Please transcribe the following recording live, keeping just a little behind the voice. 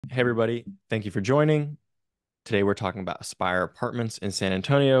Hey, everybody. Thank you for joining. Today, we're talking about Aspire Apartments in San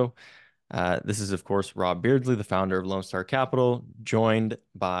Antonio. This is, of course, Rob Beardsley, the founder of Lone Star Capital, joined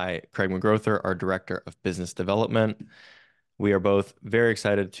by Craig McGrouther, our Director of Business Development. We are both very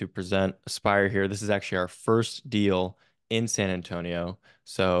excited to present Aspire here. This is actually our first deal in San Antonio.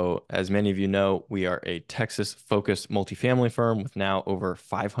 So, as many of you know, we are a Texas-focused multifamily firm with now over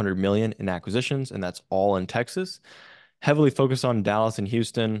 500 million in acquisitions, and that's all in Texas. Heavily focused on Dallas and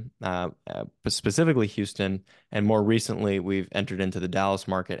Houston, but specifically Houston. And more recently, we've entered into the Dallas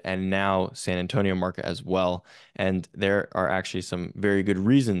market and now San Antonio market as well. And there are actually some very good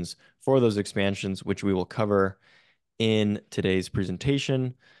reasons for those expansions, which we will cover in today's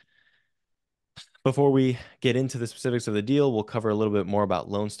presentation. Before we get into the specifics of the deal, we'll cover a little bit more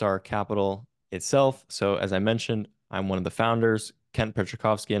about Lone Star Capital itself. So, as I mentioned, I'm one of the founders. Kent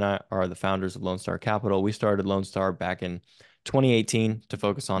Petrikovsky and I are the founders of Lone Star Capital. We started Lone Star back in 2018 to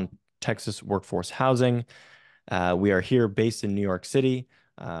focus on Texas workforce housing. We are here based in New York City.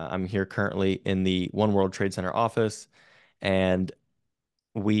 I'm here currently in the One World Trade Center office, and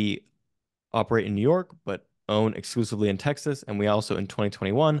we operate in New York, but own exclusively in Texas. And we also, in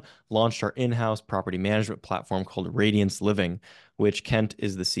 2021, launched our in-house property management platform called Radiance Living, which Kent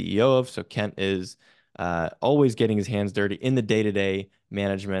is the CEO of. So Kent is always getting his hands dirty in the day-to-day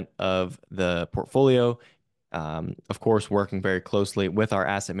management of the portfolio. Of course, working very closely with our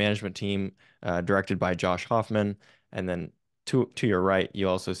asset management team, directed by Josh Hoffman. And then to your right, you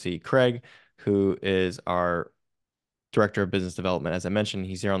also see Craig, who is our Director of Business Development. As I mentioned,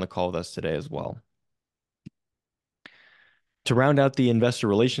 he's here on the call with us today as well. To round out the investor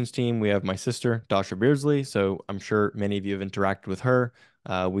relations team, we have my sister, Dr. Beardsley. So I'm sure many of you have interacted with her.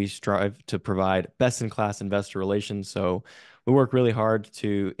 We strive to provide best-in-class investor relations. So we work really hard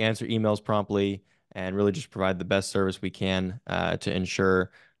to answer emails promptly and really just provide the best service we can to ensure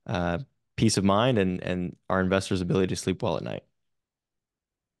peace of mind and our investors' ability to sleep well at night.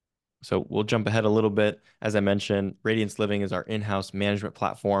 So we'll jump ahead a little bit. As I mentioned, Radiance Living is our in-house management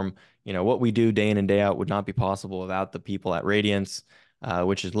platform. You know, what we do day in and day out would not be possible without the people at Radiance,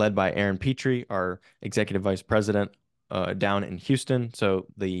 which is led by Aaron Petrie, our executive vice president down in Houston. So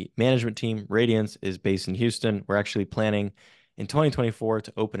the management team, Radiance, is based in Houston. We're actually planning in 2024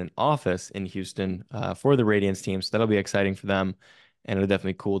 to open an office in Houston for the Radiance team. So that'll be exciting for them. And it'll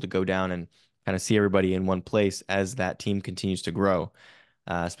definitely be cool to go down and kind of see everybody in one place as that team continues to grow.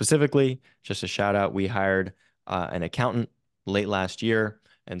 Specifically, just a shout out, we hired an accountant late last year.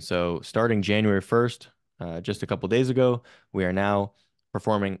 And so starting January 1st, just a couple days ago, we are now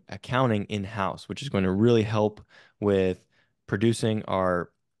performing accounting in-house, which is going to really help with producing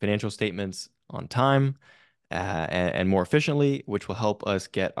our financial statements on time and more efficiently, which will help us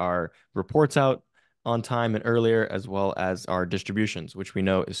get our reports out on time and earlier, as well as our distributions, which we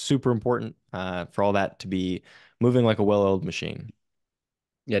know is super important for all that to be moving like a well-oiled machine.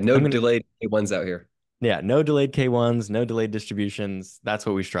 Yeah, no I'm gonna, delayed ones out here. yeah, no delayed K1s, no delayed distributions. That's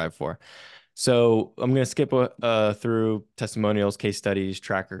what we strive for. So I'm gonna skip through testimonials, case studies,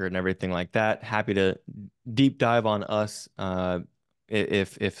 track record, and everything like that. Happy to deep dive on us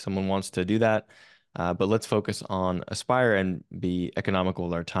if someone wants to do that. But let's focus on Aspire and be economical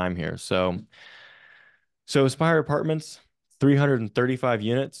with our time here. So Aspire Apartments, 335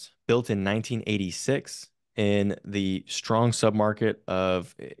 units, built in 1986 in the strong submarket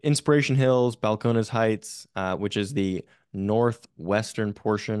of Inspiration Hills, Balcones Heights, which is the northwestern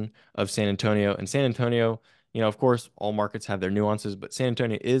portion of San Antonio. And San Antonio, you know, of course, all markets have their nuances, but San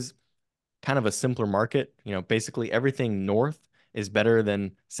Antonio is kind of a simpler market. You know, basically everything north is better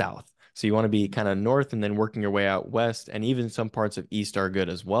than south. So you want to be kind of north and then working your way out west, and even some parts of east are good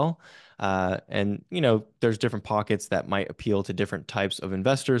as well. And you know, there's different pockets that might appeal to different types of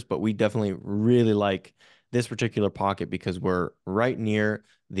investors, but we definitely really like this particular pocket because we're right near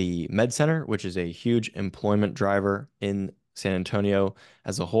the Med Center, which is a huge employment driver in San Antonio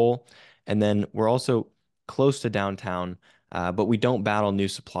as a whole. And then we're also close to downtown, but we don't battle new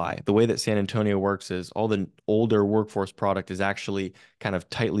supply. The way that San Antonio works is all the older workforce product is actually kind of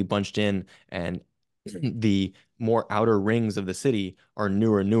tightly bunched in, and the more outer rings of the city are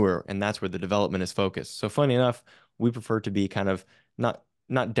newer, and that's where the development is focused. So funny enough, we prefer to be kind of not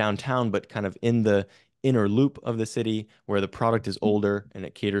downtown, but kind of in the inner loop of the city where the product is older and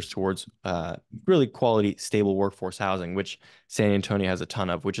it caters towards really quality, stable workforce housing, which San Antonio has a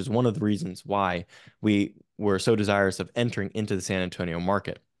ton of, which is one of the reasons why we were so desirous of entering into the San Antonio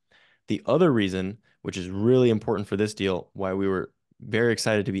market. The other reason, which is really important for this deal, why we were very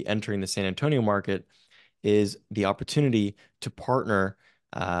excited to be entering the San Antonio market, is the opportunity to partner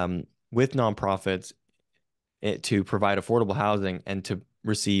with nonprofits to provide affordable housing and to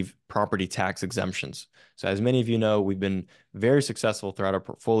receive property tax exemptions. So as many of you know, we've been very successful throughout our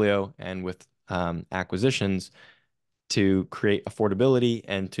portfolio and with acquisitions to create affordability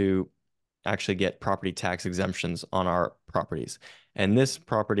and to actually get property tax exemptions on our properties. And this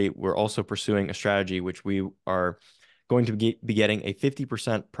property, we're also pursuing a strategy which we are going to be getting a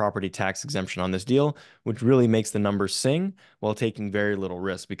 50% property tax exemption on this deal, which really makes the numbers sing while taking very little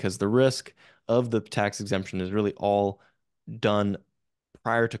risk, because the risk of the tax exemption is really all done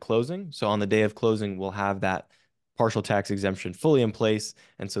prior to closing. So on the day of closing, we'll have that partial tax exemption fully in place.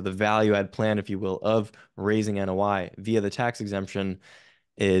 And so the value add plan, if you will, of raising NOI via the tax exemption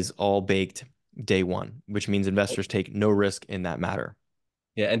is all baked day one, which means investors take no risk in that matter.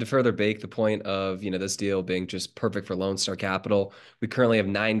 Yeah, and to further bake the point of, this deal being just perfect for Lone Star Capital, we currently have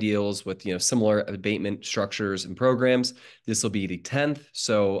 9 deals with, similar abatement structures and programs. This will be the 10th.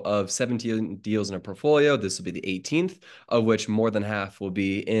 So of 17 deals in a portfolio, this will be the 18th, of which more than half will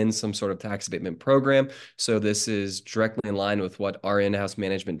be in some sort of tax abatement program. So this is directly in line with what our in-house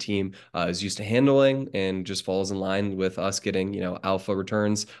management team is used to handling, and just falls in line with us getting, alpha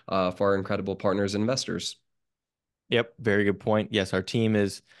returns for our incredible partners and investors. Yep, very good point. Yes, our team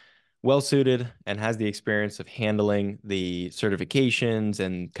is well suited and has the experience of handling the certifications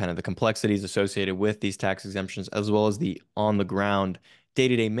and kind of the complexities associated with these tax exemptions, as well as the on the ground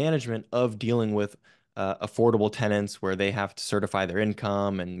day-to-day management of dealing with affordable tenants where they have to certify their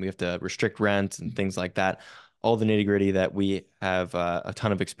income and we have to restrict rents and things like that. All the nitty-gritty that we have a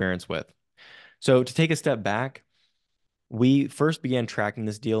ton of experience with. So to take a step back, we first began tracking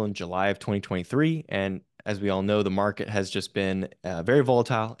this deal in July of 2023, and as we all know, the market has just been very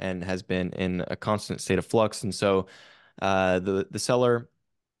volatile and has been in a constant state of flux. And so the seller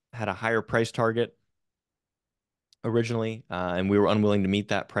had a higher price target originally, and we were unwilling to meet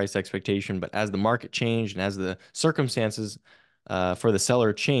that price expectation. But as the market changed and as the circumstances for the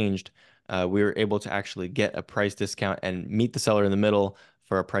seller changed, we were able to actually get a price discount and meet the seller in the middle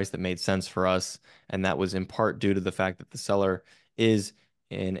for a price that made sense for us. And that was in part due to the fact that the seller is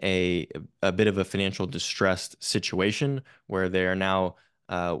in a bit of a financial distressed situation where they are now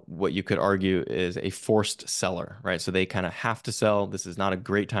what you could argue is a forced seller, right? So they kind of have to sell. This is not a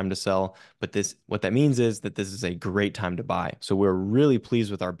great time to sell, but what that means is that this is a great time to buy. So we're really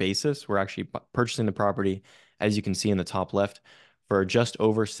pleased with our basis. We're actually purchasing the property, as you can see in the top left, for just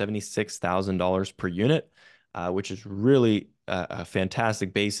over $76,000 per unit, which is really a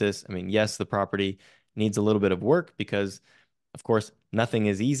fantastic basis. I mean, yes, the property needs a little bit of work because of course, nothing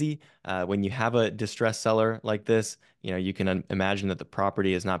is easy. When you have a distressed seller like this, you can imagine that the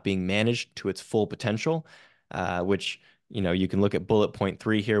property is not being managed to its full potential, which, you can look at bullet point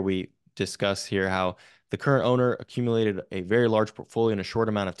 3 here. We discuss here how the current owner accumulated a very large portfolio in a short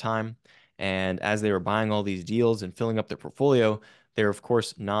amount of time. And as they were buying all these deals and filling up their portfolio, they're of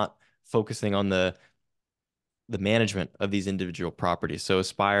course not focusing on the management of these individual properties. So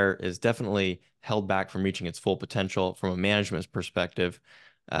Aspire is definitely held back from reaching its full potential from a management perspective.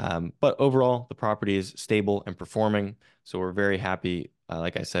 But overall, the property is stable and performing. So we're very happy,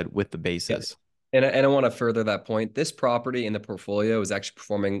 like I said, with the Yeah. basis. And I want to further that point. This property in the portfolio is actually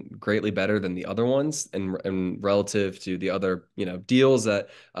performing greatly better than the other ones, and relative to the other, deals that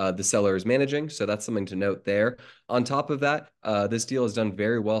the seller is managing. So that's something to note there. On top of that, this deal has done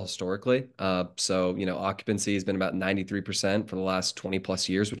very well historically. So, occupancy has been about 93% for the last 20 plus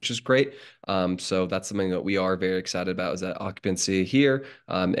years, which is great. So that's something that we are very excited about, is that occupancy here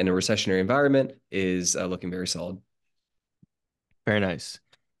in a recessionary environment is looking very solid. Very nice.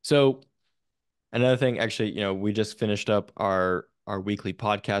 So another thing, actually, we just finished up our weekly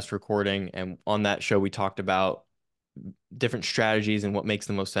podcast recording, and on that show, we talked about different strategies and what makes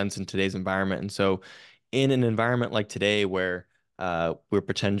the most sense in today's environment. And so, in an environment like today, where we're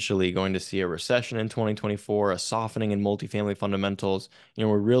potentially going to see a recession in 2024, a softening in multifamily fundamentals,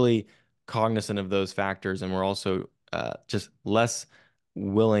 we're really cognizant of those factors, and we're also just less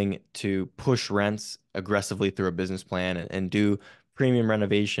willing to push rents aggressively through a business plan and do premium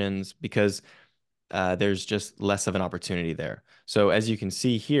renovations because there's just less of an opportunity there. So as you can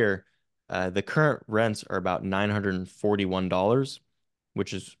see here, the current rents are about $941,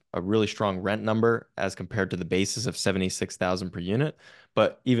 which is a really strong rent number as compared to the basis of 76,000 per unit.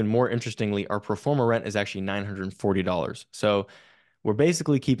 But even more interestingly, our pro forma rent is actually $940. So we're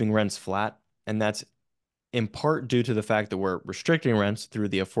basically keeping rents flat, and that's in part due to the fact that we're restricting rents through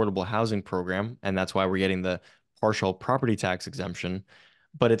the affordable housing program, and that's why we're getting the partial property tax exemption.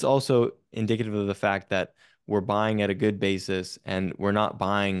 But it's also indicative of the fact that we're buying at a good basis and we're not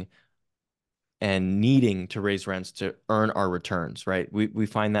buying and needing to raise rents to earn our returns, right? We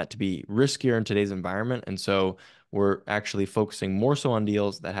find that to be riskier in today's environment. And so we're actually focusing more so on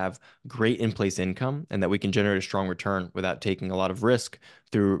deals that have great in-place income and that we can generate a strong return without taking a lot of risk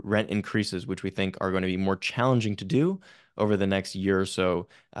through rent increases, which we think are going to be more challenging to do over the next year or so,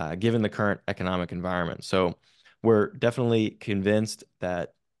 given the current economic environment. So we're definitely convinced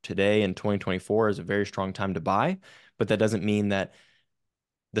that today in 2024 is a very strong time to buy, but that doesn't mean that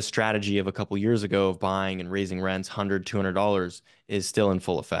the strategy of a couple years ago of buying and raising rents $100, $200 is still in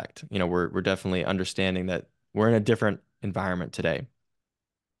full effect. We're definitely understanding that we're in a different environment today.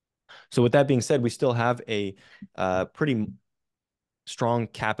 So with that being said, we still have a pretty strong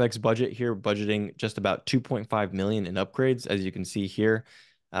CapEx budget here, budgeting just about 2.5 million in upgrades, as you can see here,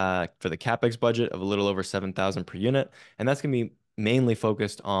 for the CapEx budget of a little over 7,000 per unit. And that's going to be mainly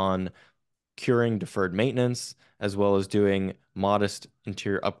focused on curing deferred maintenance, as well as doing modest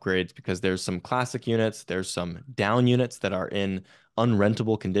interior upgrades, because there's some classic units, there's some down units that are in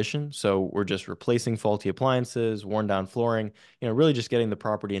unrentable condition. So we're just replacing faulty appliances, worn down flooring, really just getting the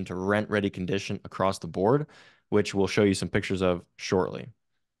property into rent ready condition across the board, which we'll show you some pictures of shortly.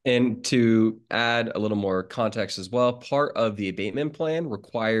 And to add a little more context as well, part of the abatement plan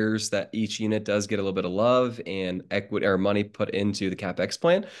requires that each unit does get a little bit of love and equity or money put into the CapEx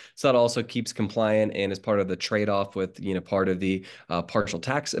plan. So that also keeps compliant, and as part of the trade-off with, part of the partial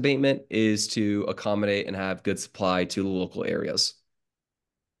tax abatement is to accommodate and have good supply to the local areas.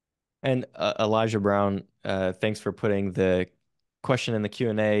 And Elijah Brown, thanks for putting the question in the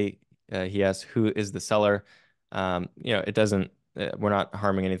Q&A. He asked, who is the seller? It doesn't, we're not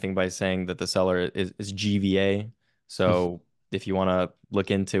harming anything by saying that the seller is GVA. So if you want to look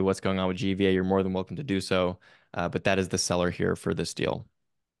into what's going on with GVA, you're more than welcome to do so. But that is the seller here for this deal.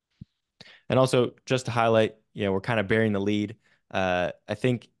 And also, just to highlight, we're kind of bearing the lead. I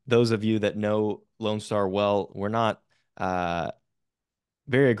think those of you that know Lone Star well, we're not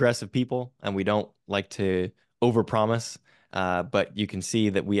very aggressive people, and we don't like to overpromise. But you can see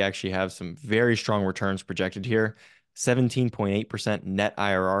that we actually have some very strong returns projected here. 17.8% net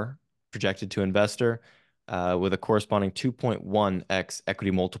IRR projected to investor, with a corresponding 2.1x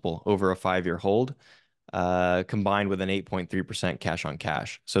equity multiple over a 5-year hold, combined with an 8.3% cash on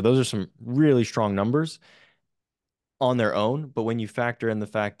cash. So those are some really strong numbers on their own, but when you factor in the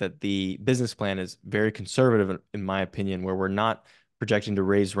fact that the business plan is very conservative, in my opinion, where we're not projecting to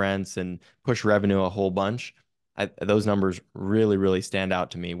raise rents and push revenue a whole bunch, those numbers really, really stand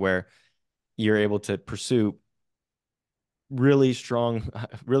out to me, where you're able to pursue really strong,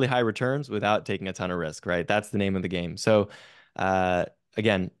 really high returns without taking a ton of risk, right? That's the name of the game. So,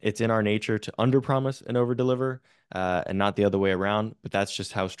 again, it's in our nature to underpromise and overdeliver, and not the other way around. But that's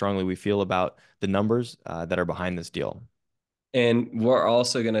just how strongly we feel about the numbers that are behind this deal. And we're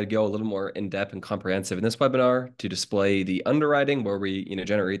also going to go a little more in-depth and comprehensive in this webinar to display the underwriting where we,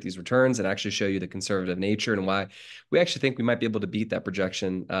 generate these returns and actually show you the conservative nature and why we actually think we might be able to beat that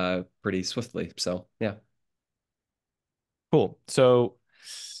projection pretty swiftly. So, yeah. Cool. So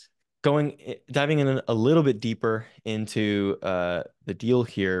diving in a little bit deeper into the deal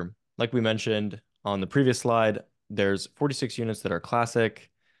here, like we mentioned on the previous slide, there's 46 units that are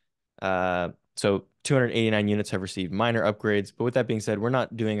classic. So 289 units have received minor upgrades. But with that being said, we're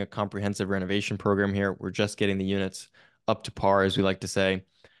not doing a comprehensive renovation program here. We're just getting the units up to par, as we like to say.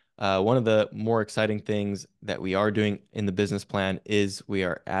 One of the more exciting things that we are doing in the business plan is we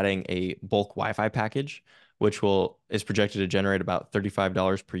are adding a bulk Wi-Fi package, which is projected to generate about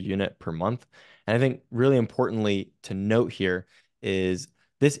 $35 per unit per month. And I think really importantly to note here is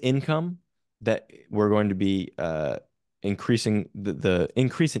this income that we're going to be increasing the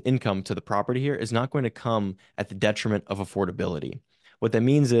increase in income to the property here is not going to come at the detriment of affordability. What that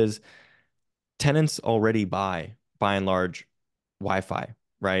means is tenants already buy, by and large, Wi-Fi,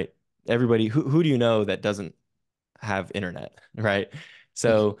 right? Everybody, who do you know that doesn't have internet, right?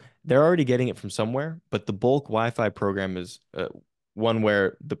 So they're already getting it from somewhere, but the bulk Wi-Fi program is one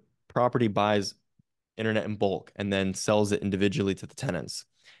where the property buys internet in bulk and then sells it individually to the tenants.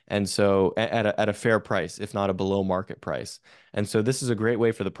 And so at a fair price, if not a below market price. And so this is a great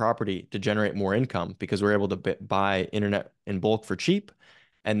way for the property to generate more income because we're able to buy internet in bulk for cheap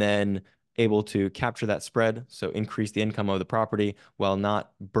and then able to capture that spread. So increase the income of the property while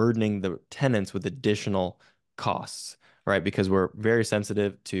not burdening the tenants with additional costs, right? Because we're very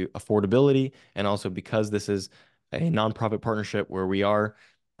sensitive to affordability. And also because this is a nonprofit partnership where we are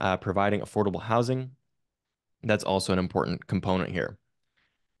providing affordable housing, that's also an important component here.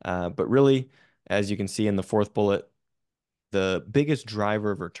 But really, as you can see in the fourth bullet, the biggest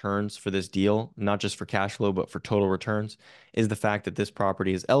driver of returns for this deal, not just for cash flow, but for total returns, is the fact that this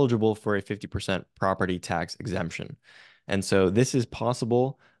property is eligible for a 50% property tax exemption. And so this is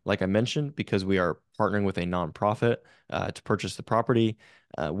possible like I mentioned, because we are partnering with a nonprofit to purchase the property,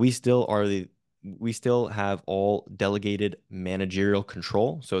 we still have all delegated managerial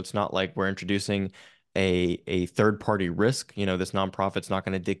control. So it's not like we're introducing a third party risk. This nonprofit's not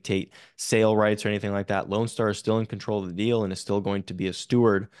going to dictate sale rights or anything like that. Lone Star is still in control of the deal and is still going to be a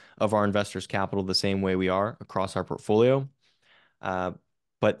steward of our investors' capital the same way we are across our portfolio. Uh,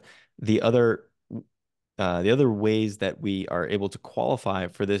 but the other the other ways that we are able to qualify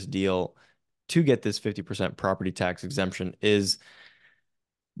for this deal to get this 50% property tax exemption is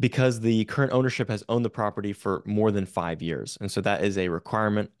because the current ownership has owned the property for more than 5 years. And so that is a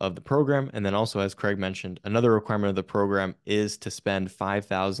requirement of the program. And then also, as Craig mentioned, another requirement of the program is to spend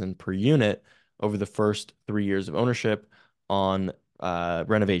 $5,000 per unit over the first 3 years of ownership on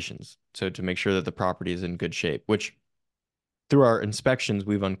renovations. So to make sure that the property is in good shape, which through our inspections,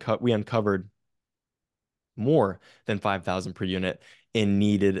 we uncovered more than 5,000 per unit in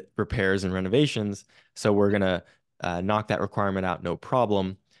needed repairs and renovations. So we're gonna knock that requirement out, no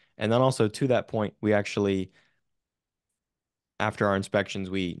problem. And then also to that point, we actually, after our inspections,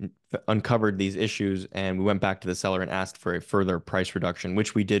 we uncovered these issues and we went back to the seller and asked for a further price reduction,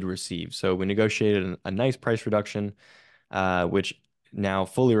 which we did receive. So we negotiated a nice price reduction, which now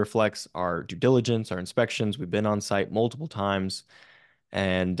fully reflects our due diligence, our inspections. We've been on site multiple times,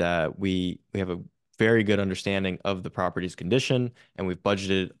 and we have a very good understanding of the property's condition, and we've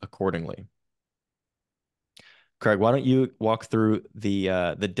budgeted accordingly. Craig, why don't you walk through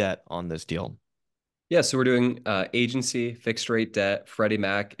the debt on this deal? Yeah, so we're doing agency fixed rate debt. Freddie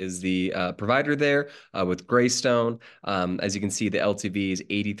Mac is the provider there with Greystone. As you can see, the LTV is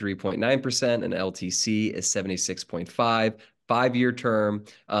 83.9% and LTC is 76.5. 5-year term.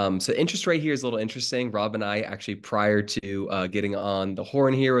 So interest rate here is a little interesting. Rob and I actually, prior to getting on the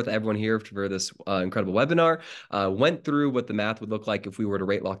horn here with everyone here for this incredible webinar, went through what the math would look like if we were to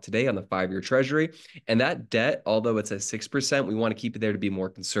rate lock today on the 5-year treasury. And that debt, although it's at 6%, we want to keep it there to be more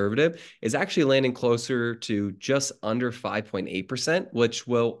conservative, is actually landing closer to just under 5.8%, which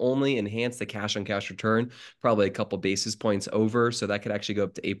will only enhance the cash on cash return, probably a couple basis points over. So that could actually go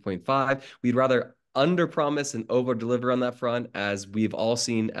up to 8.5. We'd rather under promise and over deliver on that front, as we've all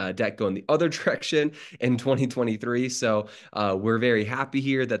seen debt go in the other direction in 2023. So we're very happy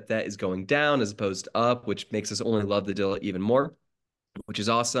here that that is going down as opposed to up, which makes us only love the deal even more, which is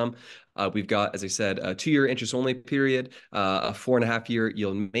awesome. We've got, as I said, a 2-year interest only period, a 4.5-year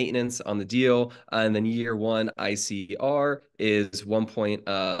yield maintenance on the deal, and then year one ICR is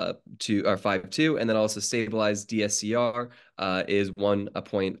 1.52, and then also stabilized DSCR is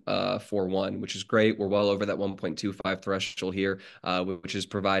 1.41, which is great. We're well over that 1.25 threshold here, which is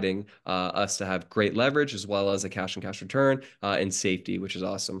providing us to have great leverage as well as a cash and cash return and safety, which is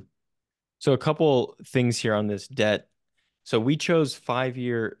awesome. So a couple things here on this debt. So we chose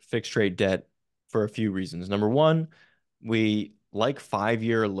 5-year fixed rate debt for a few reasons. Number one, we like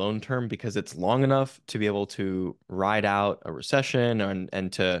 5-year loan term because it's long enough to be able to ride out a recession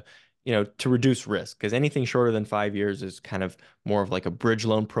and to reduce risk. Because anything shorter than 5 years is kind of more of like a bridge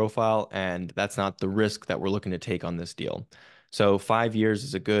loan profile, and that's not the risk that we're looking to take on this deal. So 5 years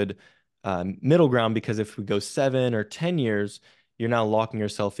is a good middle ground, because if we go 7 or 10 years, you're now locking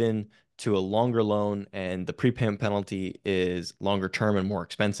yourself in to a longer loan, and the prepayment penalty is longer term and more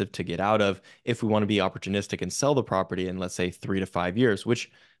expensive to get out of if we want to be opportunistic and sell the property in, let's say, 3 to 5 years,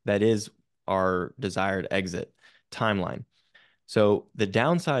 which that is our desired exit timeline. So the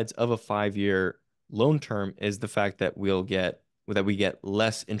downsides of a 5-year loan term is the fact that we get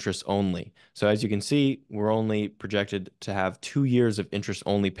less interest only. So as you can see, we're only projected to have 2 years of interest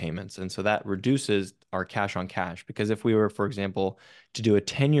only payments. And so that reduces our cash on cash, because if we were, for example, to do a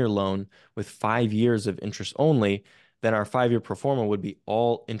 10-year loan with 5 years of interest only, then our 5-year pro forma would be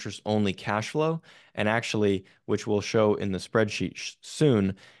all interest only cash flow. And actually, which we'll show in the spreadsheet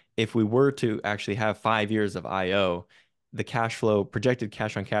soon, if we were to actually have 5 years of IO, the cash flow, projected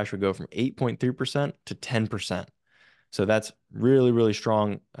cash on cash, would go from 8.3% to 10%. So that's really, really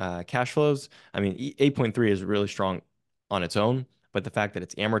strong cash flows. I mean, 8.3 is really strong on its own, but the fact that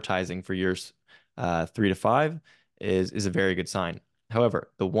it's amortizing for years 3 to 5 is a very good sign.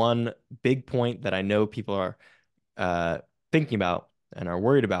 However, the one big point that I know people are thinking about and are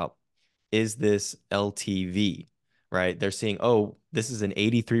worried about is this LTV, right? They're seeing, oh, this is an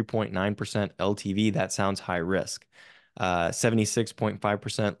 83.9% LTV. That sounds high risk.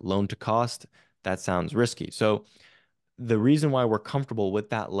 76.5% loan to cost. That sounds risky. So the reason why we're comfortable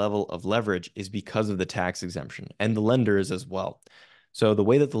with that level of leverage is because of the tax exemption, and the lender is as well. So the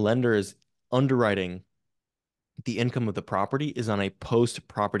way that the lender is underwriting the income of the property is on a post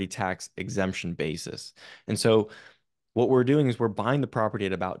property tax exemption basis. And so What we're doing is we're buying the property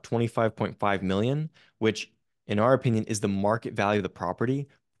at about 25.5 million, which in our opinion is the market value of the property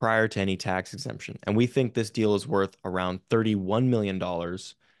prior to any tax exemption. And we think this deal is worth around $31 million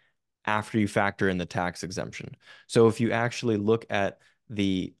after you factor in the tax exemption. So if you actually look at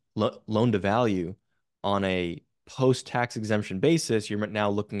the loan to value on a post-tax exemption basis, you're now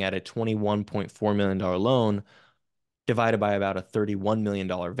looking at a $21.4 million loan divided by about a $31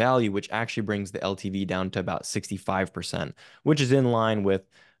 million value, which actually brings the LTV down to about 65%, which is in line with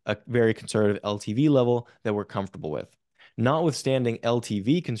a very conservative LTV level that we're comfortable with. Notwithstanding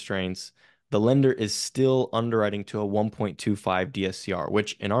LTV constraints, the lender is still underwriting to a 1.25 DSCR,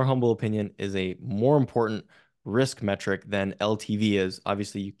 which in our humble opinion is a more important risk metric than LTV is.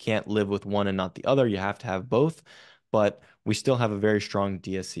 Obviously, you can't live with one and not the other. You have to have both, but we still have a very strong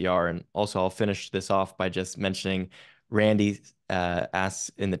DSCR. And also, I'll finish this off by just mentioning Randy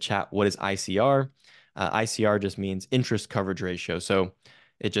asks in the chat, what is ICR? ICR just means interest coverage ratio. So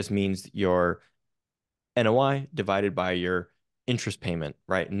it just means your NOI divided by your interest payment,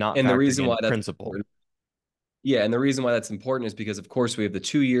 right? Not And the factoring reason in why that's principal. important. Yeah, and the reason why that's important is because, of course, we have the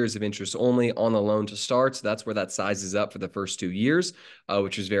 2 years of interest only on the loan to start. So that's where that sizes up for the first 2 years,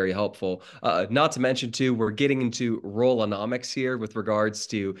 which is very helpful. Not to mention, too, we're getting into rollonomics here with regards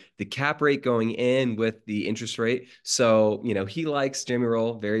to the cap rate going in with the interest rate. So, he likes Jeremy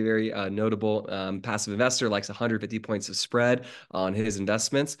Roll, very, very notable passive investor, likes 150 points of spread on his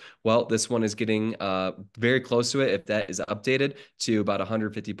investments. Well, this one is getting very close to it, if that is updated, to about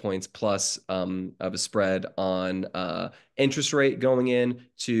 150 points plus of a spread on interest rate going in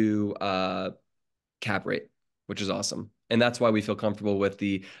to cap rate, which is awesome. And that's why we feel comfortable with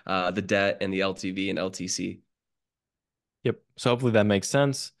the debt and the LTV and LTC. Yep. So hopefully that makes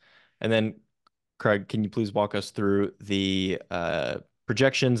sense. And then, Craig, can you please walk us through the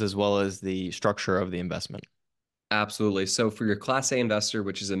projections as well as the structure of the investment? Absolutely. So for your Class A investor,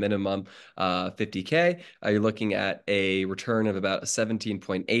 which is a minimum 50K, you're looking at a return of about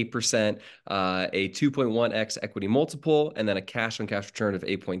 17.8%, a 2.1x equity multiple, and then a cash-on-cash return of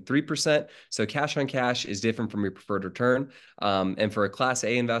 8.3%. So cash-on-cash is different from your preferred return. And for a Class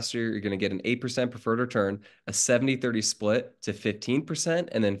A investor, you're going to get an 8% preferred return, a 70-30 split to 15%,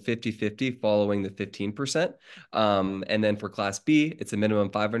 and then 50-50 following the 15%. And then for Class B, it's a minimum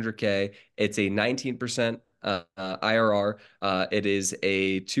 500K. It's a 19% IRR. It is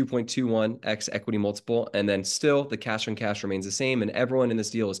a 2.21x equity multiple, and then still the cash on cash remains the same. And everyone in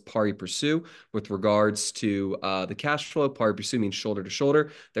this deal is pari pursue with regards to the cash flow. Pari pursue means shoulder to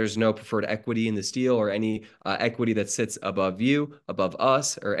shoulder. There's no preferred equity in this deal or any equity that sits above you, above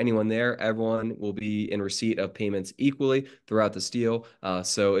us, or anyone there. Everyone will be in receipt of payments equally throughout this deal.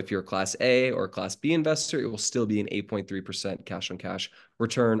 So if you're a Class A or a Class B investor, it will still be an 8.3% cash on cash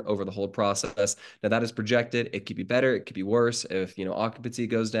return over the whole process. Now that is projected. It could be better. It could be worse. If occupancy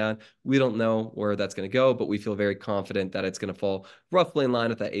goes down, we don't know where that's going to go, but we feel very confident that it's going to fall roughly in line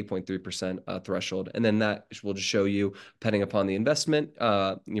with that 8.3% threshold. And then that will just show you, depending upon the investment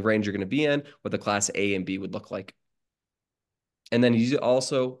range you're going to be in, what the Class A and B would look like. And then you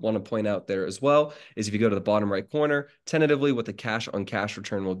also want to point out there as well is if you go to the bottom right corner, tentatively what the cash on cash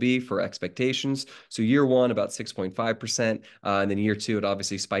return will be for expectations. So year one, about 6.5%. And then year two, it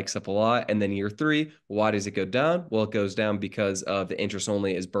obviously spikes up a lot. And then year three, why does it go down? Well, it goes down because of the interest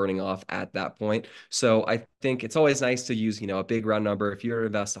only is burning off at that point. So I think it's always nice to use, a big round number. If you're to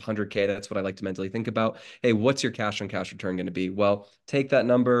invest 100K, that's what I like to mentally think about. Hey, what's your cash on cash return going to be? Well, take that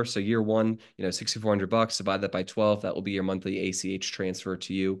number. So year one, $6,400, divide that by 12. That will be your monthly ACH transfer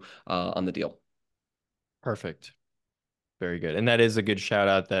to you on the deal. Perfect. Very good. And that is a good shout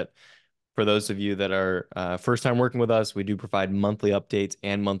out that for those of you that are first time working with us, we do provide monthly updates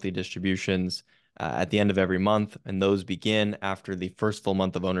and monthly distributions at the end of every month, and those begin after the first full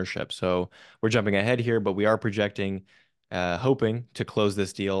month of ownership. So we're jumping ahead here, but we are projecting, hoping to close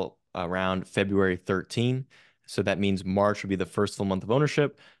this deal around February 13. So that means March would be the first full month of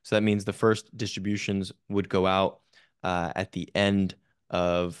ownership. So that means the first distributions would go out at the end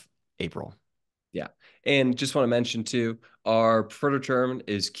of April. Yeah. And just want to mention too, our preferred return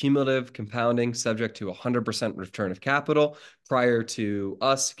is cumulative compounding subject to 100% return of capital prior to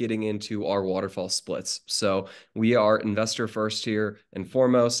us getting into our waterfall splits. So we are investor first here and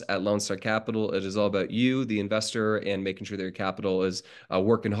foremost at Lone Star Capital. It is all about you, the investor, and making sure that your capital is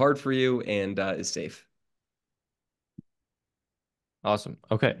working hard for you and is safe. Awesome.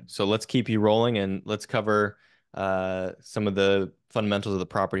 Okay, so let's keep you rolling and let's cover some of the fundamentals of the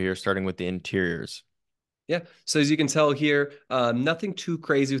property here, starting with the interiors. Yeah. So as you can tell here, nothing too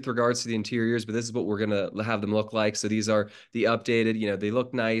crazy with regards to the interiors, but this is what we're going to have them look like. So these are the updated, they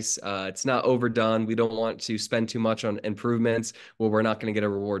look nice. It's not overdone. We don't want to spend too much on improvements where we're not going to get a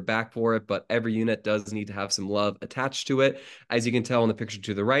reward back for it, but every unit does need to have some love attached to it. As you can tell in the picture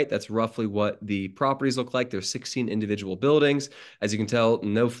to the right, that's roughly what the properties look like. There's 16 individual buildings. As you can tell,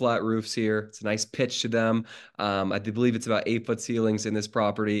 no flat roofs here. It's a nice pitch to them. I do believe it's about 8-foot ceilings in this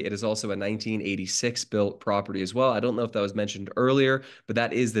property. It is also a 1986 built property as well. I don't know if that was mentioned earlier, but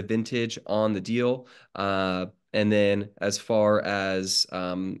that is the vintage on the deal. And then as far as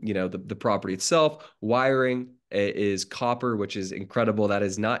the property itself, wiring is copper, which is incredible. That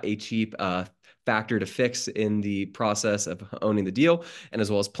is not a cheap factor to fix in the process of owning the deal, and as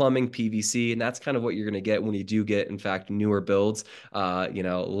well as plumbing, PVC, and that's kind of what you're going to get when you do get, in fact, newer builds.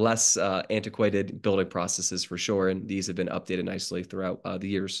 Less antiquated building processes for sure, and these have been updated nicely throughout the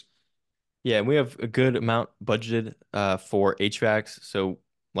years. Yeah, and we have a good amount budgeted for HVACs. So,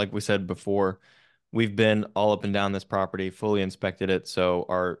 like we said before, we've been all up and down this property, fully inspected it. So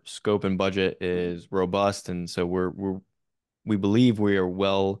our scope and budget is robust, and so we believe we are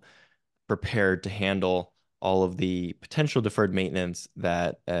well prepared to handle all of the potential deferred maintenance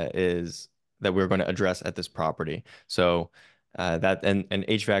that we're going to address at this property. So that and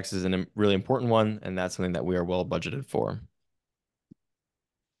HVACs is a really important one, and that's something that we are well budgeted for.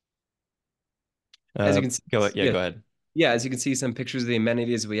 As you can see, Yeah, yeah, go ahead. yeah, as you can see, some pictures of the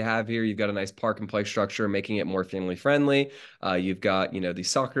amenities we have here. You've got a nice park and play structure, making it more family friendly. You've got, the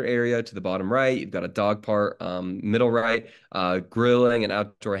soccer area to the bottom right. You've got a dog park, middle right, grilling and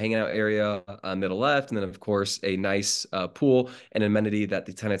outdoor hangout area, middle left, and then of course a nice pool and amenity that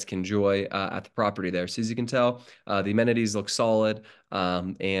the tenants can enjoy at the property there. So as you can tell, the amenities look solid.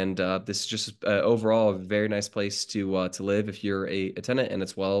 And this is just overall a very nice place to live if you're a tenant, and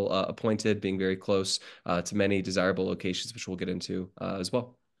it's well appointed, being very close to many desirable locations, which we'll get into as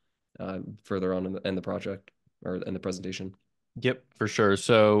well further on in the project or in the presentation. Yep, for sure.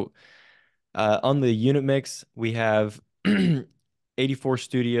 So on the unit mix, we have 84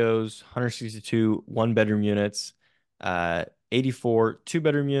 studios, 162 one-bedroom units, 84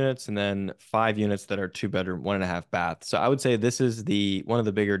 two-bedroom units, and then 5 units that are two-bedroom, 1.5 bath. So I would say this is one of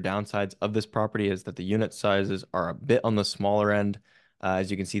the bigger downsides of this property is that the unit sizes are a bit on the smaller end. As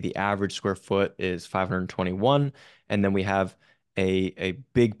you can see, the average square foot is 521, and then we have a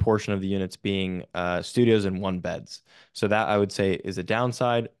big portion of the units being studios and one beds. So that I would say is a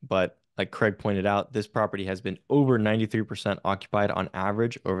downside, but like Craig pointed out, this property has been over 93% occupied on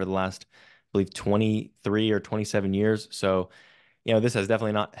average over the last, I believe, 23 or 27 years. So, this has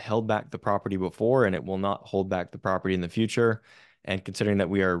definitely not held back the property before, and it will not hold back the property in the future. And considering that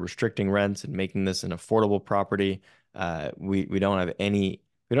we are restricting rents and making this an affordable property, we don't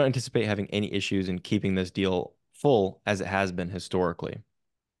anticipate having any issues in keeping this deal full as it has been historically.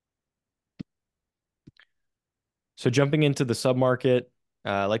 So jumping into the submarket,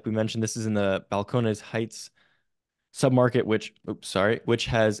 like we mentioned, this is in the Balcones Heights submarket, which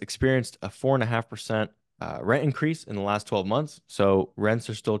has experienced a 4.5% rent increase in the last 12 months. So rents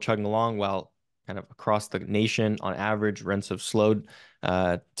are still chugging along while kind of across the nation, on average, rents have slowed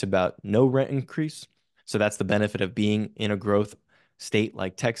to about no rent increase. So that's the benefit of being in a growth state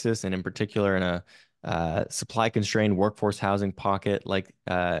like Texas, and in particular in a supply constrained workforce housing pocket like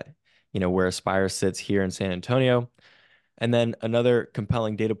where Aspire sits here in San Antonio. And then another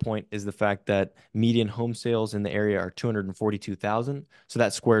compelling data point is the fact that median home sales in the area are 242,000. So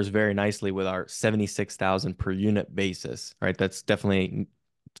that squares very nicely with our 76,000 per unit basis, right? That's definitely,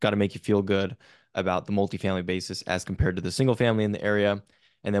 it's got to make you feel good about the multifamily basis as compared to the single family in the area.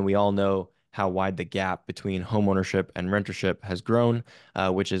 And then we all know how wide the gap between homeownership and rentership has grown,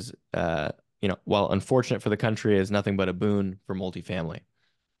 which is, while unfortunate for the country, is nothing but a boon for multifamily.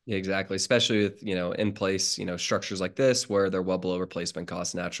 Yeah, exactly. Especially with, in place, structures like this where they're well below replacement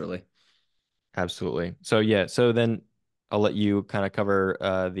costs naturally. Absolutely. So yeah, so then I'll let you kind of cover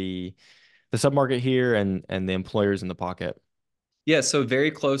the submarket here and the employers in the pocket. Yeah, so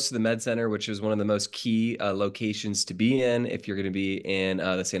very close to the Med Center, which is one of the most key locations to be in if you're going to be in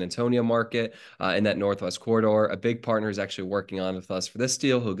the San Antonio market in that Northwest corridor. A big partner is actually working on with us for this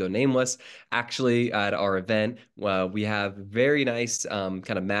deal, who'll go nameless. Actually, at our event, we have very nice kind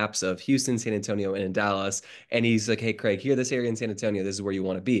of maps of Houston, San Antonio, and in Dallas. And he's like, hey, Craig, here, this area in San Antonio, this is where you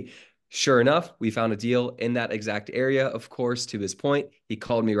want to be. Sure enough, we found a deal in that exact area. Of course, to his point, he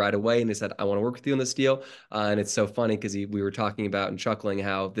called me right away and he said, I want to work with you on this deal. And it's so funny because we were talking about and chuckling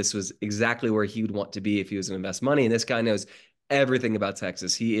how this was exactly where he would want to be if he was going to invest money. And this guy knows everything about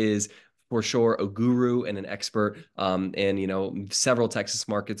Texas. He is for sure a guru and an expert in several Texas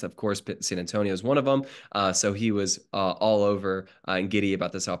markets. Of course, San Antonio is one of them. So he was all over and giddy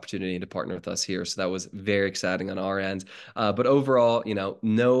about this opportunity to partner with us here. So that was very exciting on our end. But overall,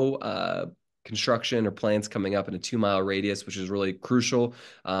 no construction or plans coming up in a 2-mile radius, which is really crucial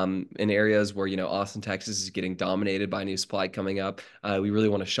in areas where, Austin, Texas is getting dominated by new supply coming up. We really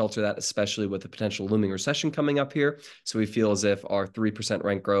want to shelter that, especially with the potential looming recession coming up here. So we feel as if our 3%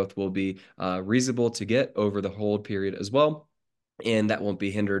 rent growth will be reasonable to get over the hold period as well. And that won't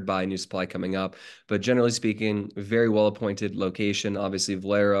be hindered by new supply coming up. But generally speaking, very well appointed location. Obviously,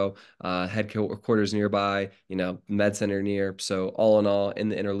 Valero, headquarters nearby, med center near. So all in all, in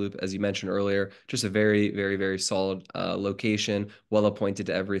the inner loop, as you mentioned earlier, just a very, very, very solid location, well appointed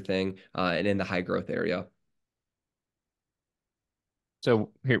to everything, and in the high growth area.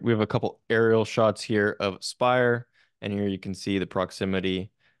 So here we have a couple aerial shots here of Spire, and here you can see the proximity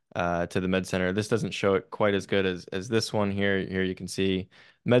to the Med Center. This doesn't show it quite as good as this one here. Here you can see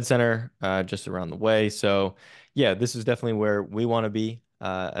Med Center just around the way. So yeah, this is definitely where we want to be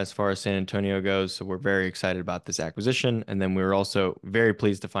as far as San Antonio goes. So we're very excited about this acquisition. And then we were also very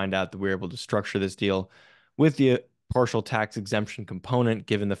pleased to find out that we were able to structure this deal with the partial tax exemption component,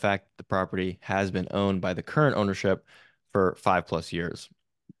 given the fact that the property has been owned by the current ownership for 5+ years.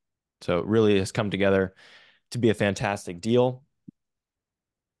 So it really has come together to be a fantastic deal.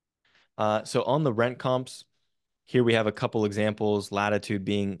 So on the rent comps, here we have a couple examples, Latitude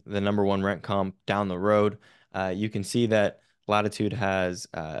being the #1 rent comp down the road. You can see that Latitude has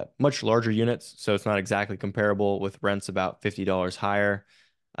much larger units, so it's not exactly comparable with rents about $50 higher.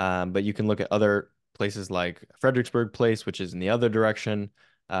 But you can look at other places like Fredericksburg Place, which is in the other direction,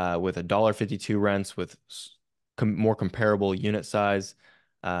 with $1.52 rents with more comparable unit size.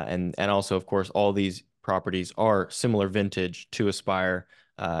 And also, of course, all these properties are similar vintage to Aspire,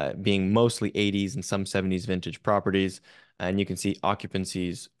 being mostly 80s and some 70s vintage properties. And you can see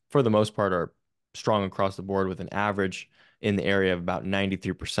occupancies, for the most part, are strong across the board with an average in the area of about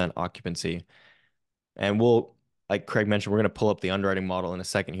 93% occupancy. And like Craig mentioned, we're going to pull up the underwriting model in a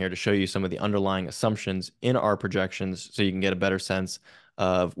second here to show you some of the underlying assumptions in our projections so you can get a better sense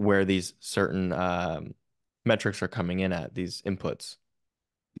of where these certain metrics are coming in at, these inputs.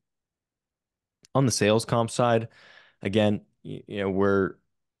 On the sales comp side, again,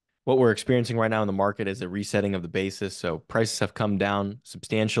 what we're experiencing right now in the market is a resetting of the basis. So prices have come down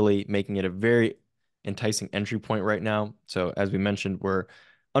substantially, making it a very enticing entry point right now. So as we mentioned, we're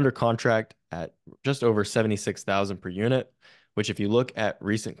under contract at just over 76,000 per unit, which if you look at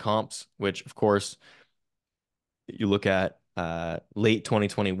recent comps, which of course you look at late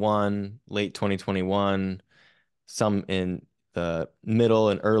 2021, some in the middle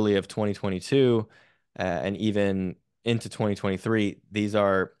and early of 2022, and even into 2023. These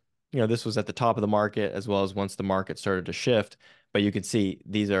are, this was at the top of the market as well as once the market started to shift. But you can see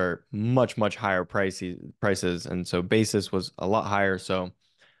these are much, much higher prices. And so basis was a lot higher. So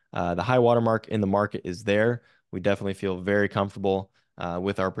the high watermark in the market is there. We definitely feel very comfortable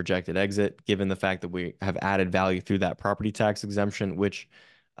with our projected exit, given the fact that we have added value through that property tax exemption, which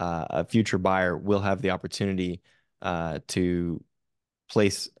a future buyer will have the opportunity to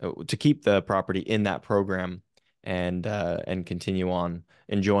keep the property in that program and continue on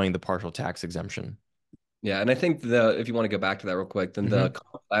enjoying the partial tax exemption. Yeah, and I think if you want to go back to that real quick, then the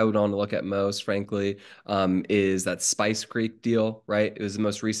comp I would want to look at most, frankly, is that Spice Creek deal, right? It was the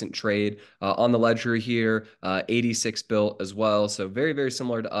most recent trade on the ledger here, 86 built as well, so very, very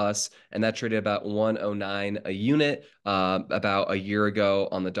similar to us, and that traded about 109 a unit about a year ago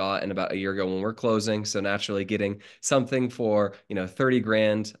on the dot, and about a year ago when we're closing. So naturally, getting something for 30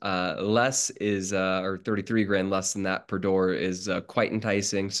 grand less is or 33 grand less than that per door is quite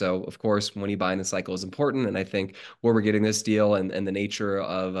enticing. So of course, when you buy in the cycle is important. And I think where we're getting this deal and the nature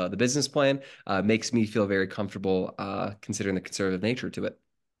of the business plan makes me feel very comfortable considering the conservative nature to it.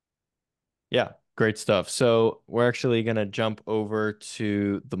 Yeah, great stuff. So we're actually going to jump over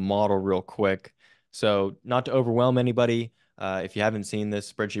to the model real quick. So not to overwhelm anybody, if you haven't seen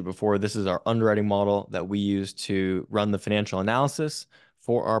this spreadsheet before, this is our underwriting model that we use to run the financial analysis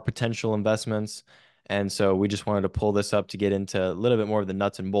for our potential investments. And so we just wanted to pull this up to get into a little bit more of the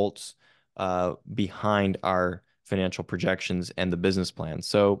nuts and bolts behind our financial projections and the business plan.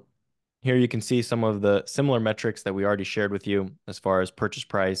 So here you can see some of the similar metrics that we already shared with you as far as purchase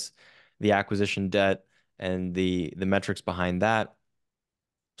price, the acquisition debt, and the metrics behind that.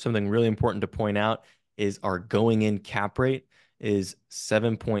 Something really important to point out is our going in cap rate is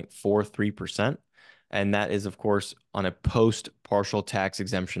 7.43%. And that is, of course, on a post partial tax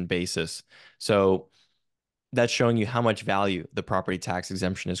exemption basis. So that's showing you how much value the property tax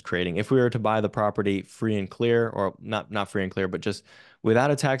exemption is creating. If we were to buy the property free and clear, or not free and clear, but just without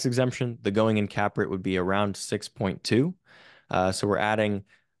a tax exemption, the going in cap rate would be around 6.2. So we're adding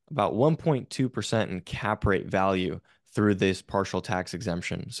about 1.2% in cap rate value through this partial tax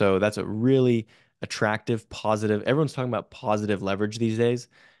exemption. So that's a really attractive, positive. Everyone's talking about positive leverage these days.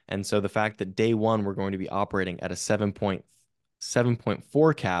 And so the fact that day one we're going to be operating at a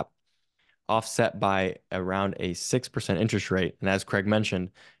 7.4 cap, offset by around a 6% interest rate. And as Craig mentioned,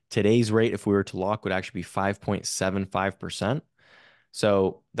 today's rate, if we were to lock, would actually be 5.75%.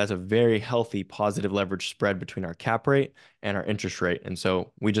 So that's a very healthy positive leverage spread between our cap rate and our interest rate. And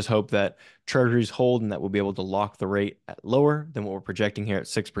so we just hope that treasuries hold and that we'll be able to lock the rate at lower than what we're projecting here at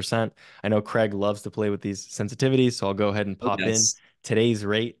 6%. I know Craig loves to play with these sensitivities, so I'll go ahead and Oh, pop in yes. today's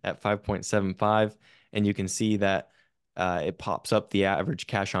rate at 5.75. And you can see that it pops up the average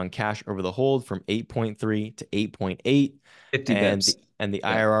cash on cash over the hold from 8.3 to 8.8. 50 And bips. the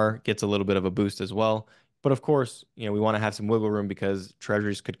Yeah. IRR gets a little bit of a boost as well. But of course, we want to have some wiggle room because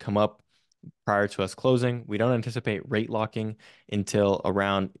treasuries could come up prior to us closing. We don't anticipate rate locking until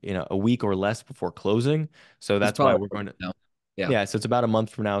around, a week or less before closing. So It's that's why probably we're going to, now. Yeah. yeah, so it's about a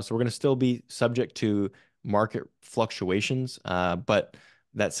month from now. So we're going to still be subject to market fluctuations, but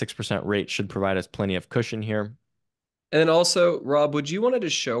that 6% rate should provide us plenty of cushion here. And then also, Rob, would you want to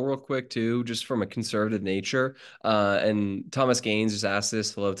just show real quick too, just from a conservative nature? And Thomas Gaines just asked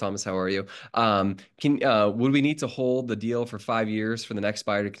this. Hello, Thomas. How are you? Can would we need to hold the deal for 5 years for the next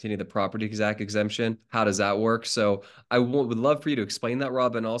buyer to continue the property exact exemption? How does that work? So would love for you to explain that,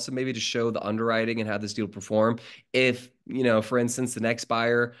 Rob, and also maybe to show the underwriting and how this deal perform. If for instance, the next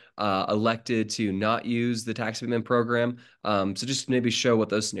buyer elected to not use the tax abatement program. So just maybe show what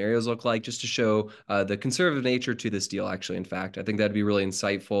those scenarios look like, just to show the conservative nature to this deal, actually. In fact, I think that'd be really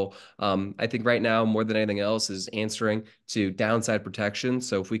insightful. I think right now, more than anything else, is answering to downside protection.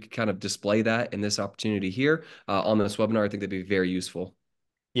 So if we could kind of display that in this opportunity here on this webinar, I think that'd be very useful.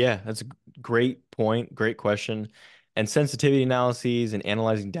 Yeah, that's a great point, great question. And sensitivity analyses and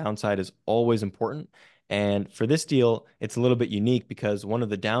analyzing downside is always important. And for this deal, it's a little bit unique because one of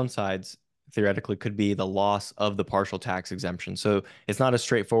the downsides theoretically could be the loss of the partial tax exemption. So it's not as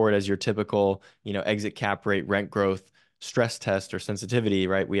straightforward as your typical, exit cap rate, rent growth, stress test or sensitivity,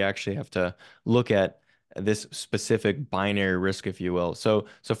 right? We actually have to look at this specific binary risk, if you will. So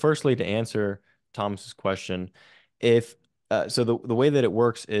firstly, to answer Thomas's question, if so the way that it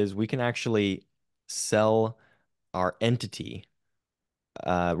works is we can actually sell our entity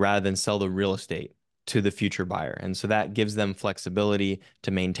rather than sell the real estate to the future buyer. And so that gives them flexibility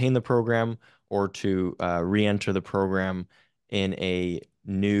to maintain the program or to re-enter the program in a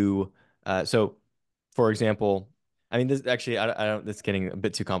new. So, for example, I mean, this actually, I don't, this is getting a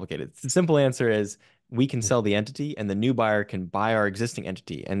bit too complicated. The simple answer is we can sell the entity and the new buyer can buy our existing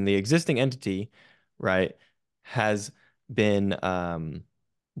entity. And the existing entity, right, has been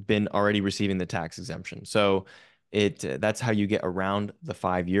been already receiving the tax exemption. So that's how you get around the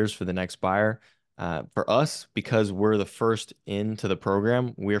 5 years for the next buyer. For us, because we're the first into the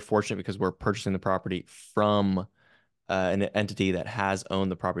program, we're fortunate because we're purchasing the property from an entity that has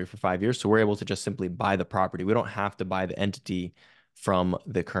owned the property for 5 years. So we're able to just simply buy the property. We don't have to buy the entity from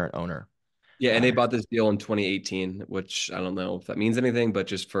the current owner. Yeah, and Uh, they bought this deal in 2018, which I don't know if that means anything, but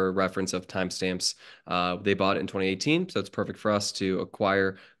just for reference of timestamps, they bought it in 2018, so it's perfect for us to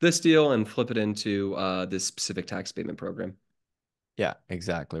acquire this deal and flip it into this specific tax abatement program. Yeah,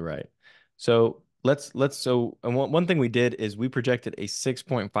 exactly right. So and one thing we did is we projected a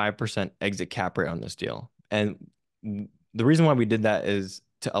 6.5% exit cap rate on this deal. And the reason why we did that is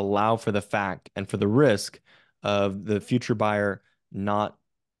to allow for the fact and for the risk of the future buyer not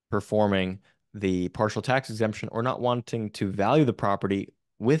performing the partial tax exemption or not wanting to value the property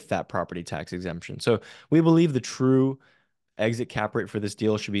with that property tax exemption. So we believe the true exit cap rate for this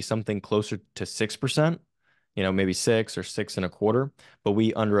deal should be something closer to 6%, maybe 6 or 6.25, but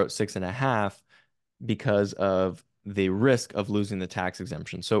we underwrote 6.5 because of the risk of losing the tax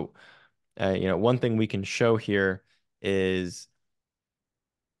exemption. So, one thing we can show here is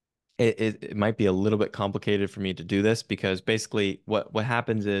it might be a little bit complicated for me to do this because basically what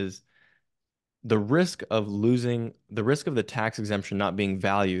happens is the risk of the tax exemption not being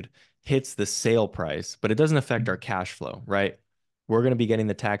valued hits the sale price, but it doesn't affect our cash flow, right? We're going to be getting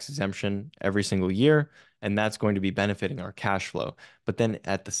the tax exemption every single year, and that's going to be benefiting our cash flow. But then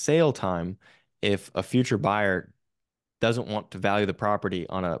at the sale time, if a future buyer doesn't want to value the property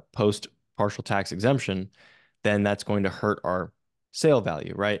on a post partial tax exemption, then that's going to hurt our sale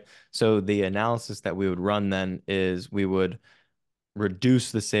value, right? So the analysis that we would run then is we would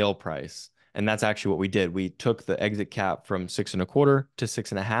reduce the sale price And that's actually what we did. We took the exit cap from 6.25 to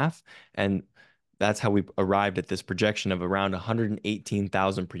 6.5, and that's how we arrived at this projection of around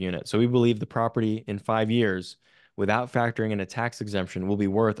 118,000 per unit. So we believe the property in 5 years, without factoring in a tax exemption, will be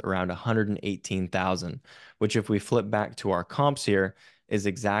worth around 118,000, which if we flip back to our comps here, is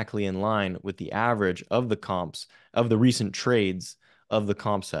exactly in line with the average of the comps of the recent trades of the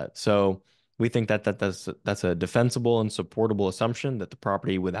comp set. So we think that that's a defensible and supportable assumption that the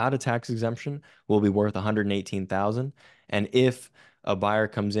property without a tax exemption will be worth 118,000. And if a buyer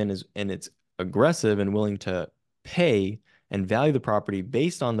comes in and it's aggressive and willing to pay and value the property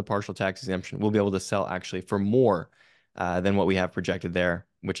based on the partial tax exemption, we'll be able to sell actually for more than what we have projected there,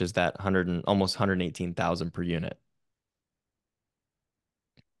 which is that 100 and almost 118,000 per unit.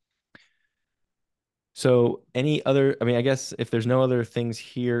 So any other, I mean, I guess if there's no other things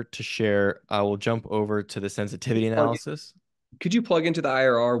here to share, I will jump over to the sensitivity Plug analysis. Could you plug into the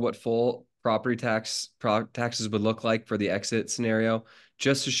IRR what full property taxes would look like for the exit scenario,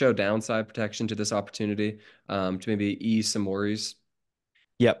 just to show downside protection to this opportunity, to maybe ease some worries?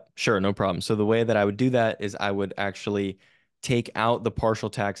 Yep, sure, no problem. So the way that I would do that is I would actually take out the partial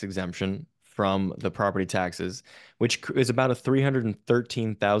tax exemption from the property taxes, which is about a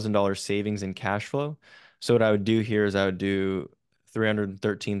 $313,000 savings in cash flow. So what I would do here is I would do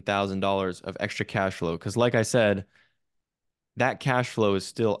 $313,000 of extra cash flow because, like I said, that cash flow is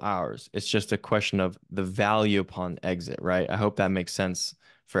still ours. It's just a question of the value upon exit, right? I hope that makes sense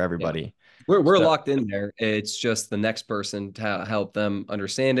for Yeah. everybody. We're So, locked in there. It's just the next person to help them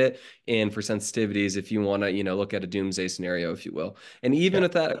understand it. And for sensitivities, if you want to, look at a doomsday scenario, if you will. And even yeah.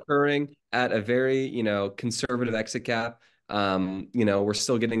 with that occurring at a very, conservative exit cap, we're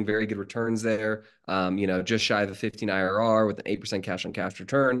still getting very good returns there. Just shy of a 15 IRR with an 8% cash on cash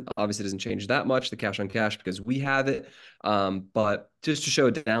return. Obviously, it doesn't change that much, the cash on cash, because we have it. But just to show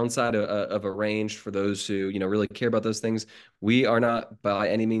a downside of a range for those who, really care about those things, we are not by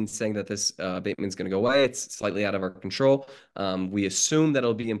any means saying that this abatement is going to go away. It's slightly out of our control. We assume that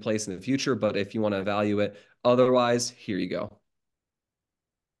it'll be in place in the future, but if you want to evaluate it otherwise, here you go.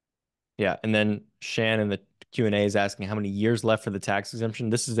 Yeah, and then Shan in the Q&A is asking how many years left for the tax exemption.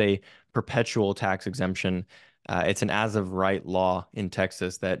 This is a perpetual tax exemption. It's an as of right law in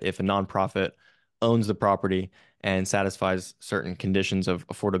Texas that if a nonprofit owns the property and satisfies certain conditions of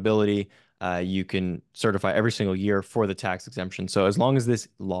affordability, you can certify every single year for the tax exemption. So as long as this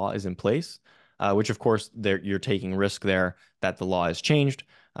law is in place, which of course you're taking risk there that the law has changed,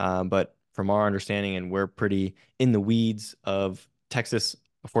 but from our understanding, and we're pretty in the weeds of Texas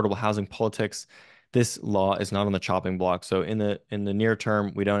affordable housing politics, this law is not on the chopping block. So in the near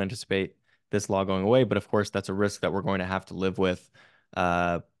term, we don't anticipate this law going away. But of course, that's a risk that we're going to have to live with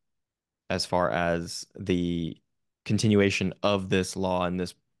uh, as far as the continuation of this law and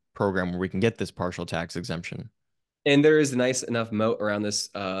this program where we can get this partial tax exemption. And there is a nice enough moat around this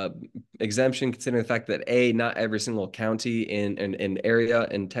exemption, considering the fact that not every single county in area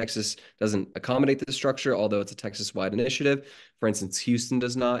in Texas doesn't accommodate this structure, although it's a Texas-wide initiative. For instance, Houston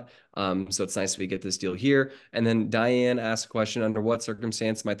does not. So it's nice we get this deal here. And then Diane asked a question: under what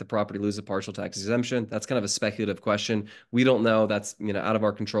circumstance might the property lose a partial tax exemption? That's kind of a speculative question. We don't know. That's out of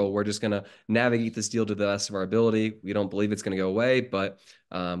our control. We're just going to navigate this deal to the best of our ability. We don't believe it's going to go away, but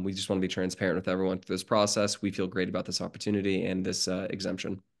we just want to be transparent with everyone through this process. We feel great about this opportunity and this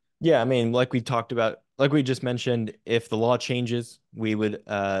exemption. Yeah, I mean, like we talked about, like we just mentioned, if the law changes, we would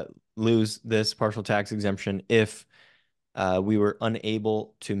lose this partial tax exemption if we were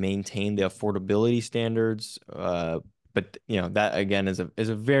unable to maintain the affordability standards. But that again is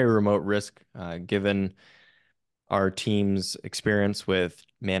a very remote risk given our team's experience with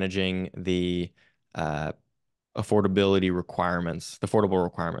managing the uh, affordability requirements, the affordable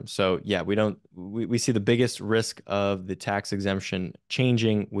requirements. So yeah, we see the biggest risk of the tax exemption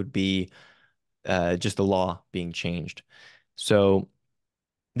changing would be just the law being changed. So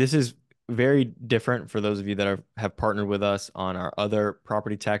this is very different for those of you that have partnered with us on our other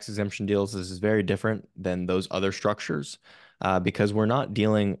property tax exemption deals. This is very different than those other structures because we're not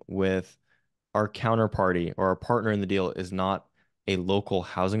dealing with our counterparty or our partner in the deal is not a local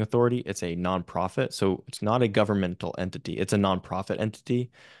housing authority. It's a nonprofit. So it's not a governmental entity. It's a nonprofit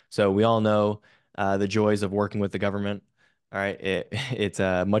entity. So we all know the joys of working with the government. All right. It's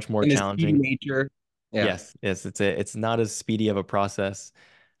much more In this speedy challenging. nature, yeah. Yes, it's not as speedy of a process.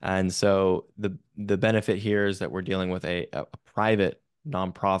 And so the benefit here is that we're dealing with a private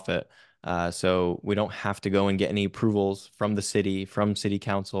nonprofit. So we don't have to go and get any approvals from the city, from city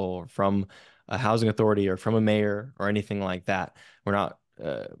council, or from a housing authority, or from a mayor, or anything like that. We're not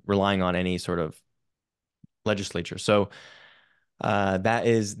relying on any sort of legislature. So That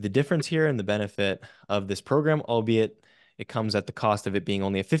is the difference here and the benefit of this program, albeit it comes at the cost of it being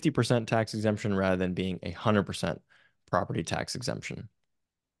only a 50% tax exemption rather than being a 100% property tax exemption.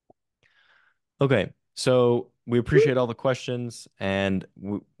 Okay, so we appreciate all the questions and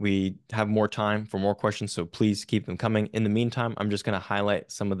we have more time for more questions, so please keep them coming. In the meantime, I'm just going to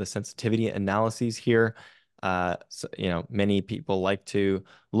highlight some of the sensitivity analyses here. So, many people like to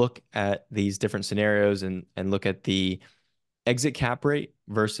look at these different scenarios and look at the exit cap rate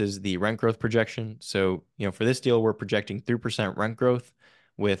versus the rent growth projection. So, for this deal, we're projecting 3% rent growth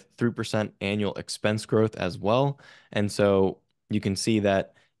with 3% annual expense growth as well. And so you can see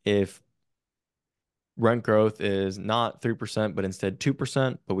that if rent growth is not 3%, but instead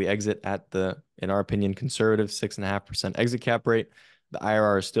 2%, but we exit at the, in our opinion, conservative 6.5% exit cap rate, the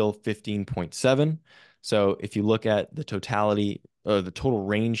IRR is still 15.7. So if you look at the totality or the total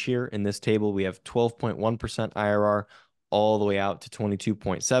range here in this table, we have 12.1% IRR all the way out to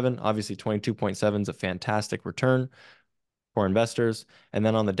 22.7. Obviously, 22.7 is a fantastic return for investors. And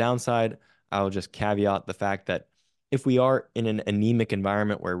then on the downside, I'll just caveat the fact that if we are in an anemic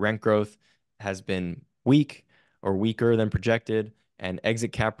environment where rent growth has been weak or weaker than projected, and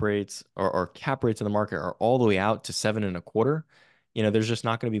exit cap rates or cap rates in the market are all the way out to 7.25, there's just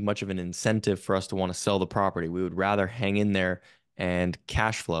not going to be much of an incentive for us to want to sell the property. We would rather hang in there and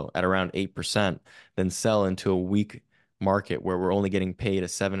cash flow at around 8% than sell into a weak market where we're only getting paid a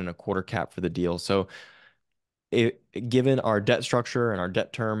 7.25 cap for the deal. So given our debt structure and our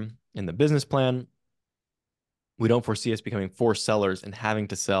debt term in the business plan, we don't foresee us becoming forced sellers and having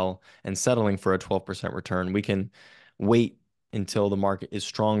to sell and settling for a 12% return. We can wait until the market is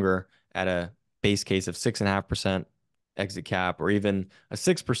stronger at a base case of 6.5% exit cap or even a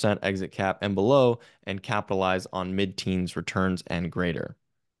 6% exit cap and below and capitalize on mid-teens returns and greater.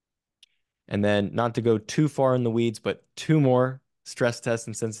 And then not to go too far in the weeds, but two more stress tests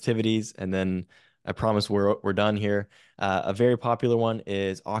and sensitivities, and then I promise we're done here. A very popular one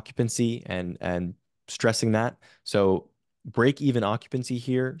is occupancy and stressing that. So break even occupancy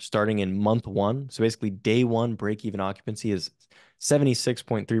here starting in month one. So basically day one break even occupancy is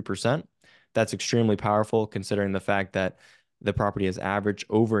 76.3%. That's extremely powerful considering the fact that the property has averaged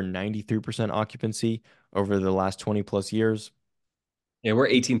over 93% occupancy over the last 20 plus years. Yeah, we're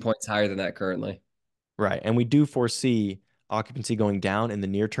 18 points higher than that currently. Right. And we do foresee occupancy going down in the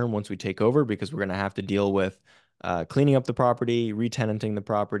near term once we take over because we're going to have to deal with cleaning up the property, re-tenanting the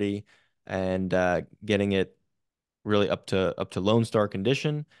property, and getting it really up to Lone Star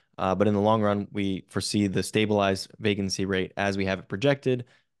condition. But in the long run, we foresee the stabilized vacancy rate as we have it projected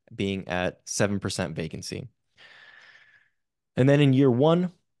being at 7% vacancy. And then in year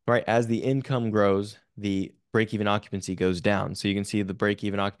one, right, as the income grows, the break-even occupancy goes down. So you can see the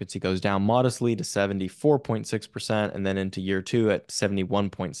break-even occupancy goes down modestly to 74.6%, and then into year two at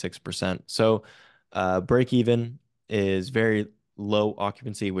 71.6%. So break-even is very low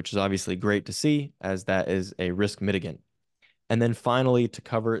occupancy, which is obviously great to see, as that is a risk mitigant. And then finally, to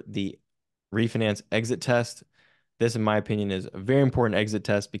cover the refinance exit test, this, in my opinion, is a very important exit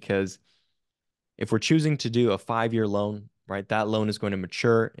test because if we're choosing to do a 5-year loan, right, that loan is going to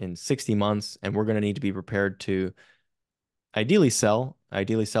mature in 60 months, and we're going to need to be prepared to ideally sell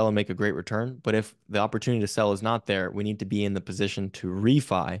and make a great return. But if the opportunity to sell is not there, we need to be in the position to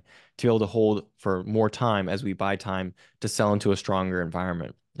refi to be able to hold for more time as we buy time to sell into a stronger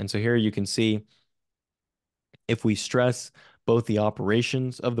environment. And so here you can see if we stress both the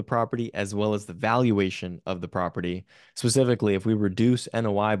operations of the property as well as the valuation of the property, specifically if we reduce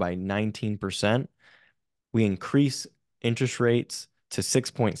NOI by 19%, we increase interest rates to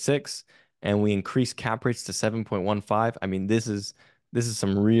 6.6 and we increase cap rates to 7.15. I mean, this is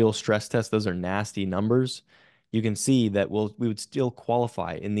some real stress test. Those are nasty numbers. You can see that we would still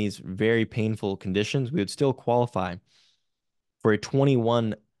qualify in these very painful conditions. We would still qualify for a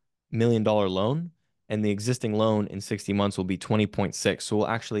 $21 million loan, and the existing loan in 60 months will be 20.6. So we'll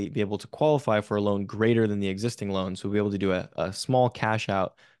actually be able to qualify for a loan greater than the existing loan. So we'll be able to do a small cash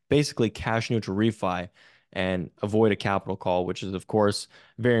out, basically cash neutral refi, and avoid a capital call, which is, of course,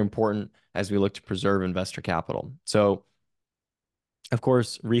 very important as we look to preserve investor capital. So, of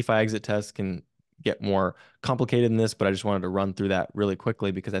course, refi exit tests can get more complicated than this, but I just wanted to run through that really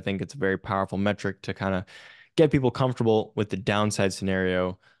quickly because I think it's a very powerful metric to kind of get people comfortable with the downside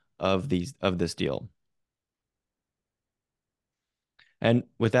scenario of this deal. And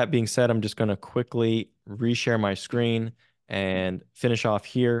with that being said, I'm just going to quickly reshare my screen and finish off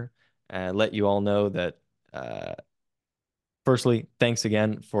here and let you all know that firstly, thanks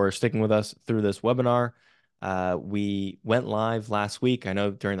again for sticking with us through this webinar. We went live last week. I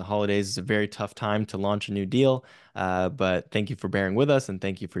know during the holidays is a very tough time to launch a new deal, but thank you for bearing with us and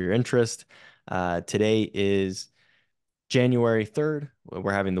thank you for your interest. Today is January 3rd.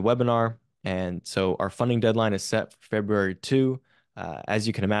 We're having the webinar. And so our funding deadline is set for February 2. As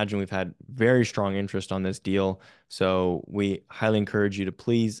you can imagine, we've had very strong interest on this deal. So we highly encourage you to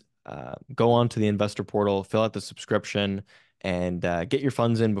please go on to the investor portal, fill out the subscription, and get your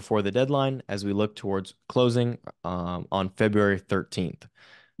funds in before the deadline as we look towards closing on February 13th.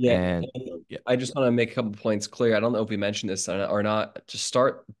 Yeah, And and yeah, I just want to make a couple points clear. I don't know if we mentioned this or not to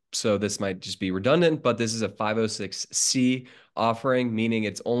start, so this might just be redundant, but this is a 506C offering, meaning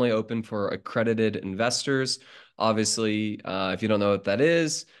it's only open for accredited investors. Obviously, if you don't know what that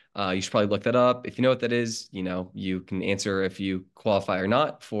is, you should probably look that up. If you know what that is, you can answer if you qualify or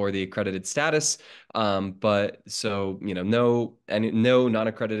not for the accredited status. But so, no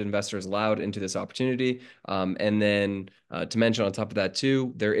non-accredited investors allowed into this opportunity. And then to mention on top of that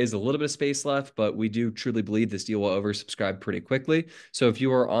too, there is a little bit of space left, but we do truly believe this deal will oversubscribe pretty quickly. So if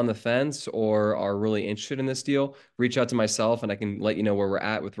you are on the fence or are really interested in this deal, reach out to myself and I can let you know where we're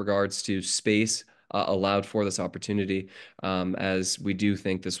at with regards to space allowed for this opportunity, as we do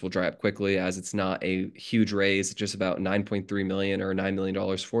think this will dry up quickly, as it's not a huge raise, just about 9.3 million or $9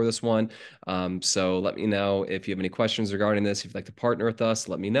 million for this one. So let me know if you have any questions regarding this. If you'd like to partner with us,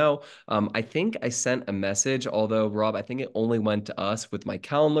 let me know. I think I sent a message, although Rob, I think it only went to us with my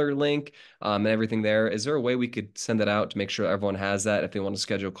calendar link and everything there. Is there a way we could send that out to make sure everyone has that if they want to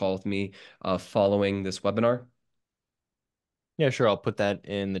schedule a call with me following this webinar? yeah, sure. I'll put that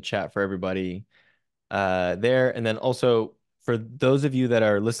in the chat for everybody there. And then also for those of you that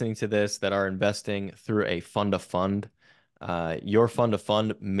are listening to this that are investing through a fund of fund, your fund of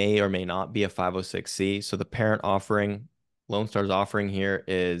fund may or may not be a 506C. So the parent offering, Lone Star's offering here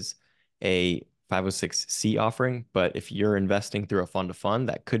is a 506C offering. But if you're investing through a fund of fund,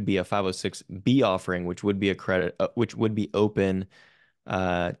 that could be a 506B offering, which would be a credit, which would be open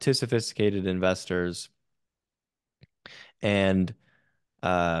to sophisticated investors. And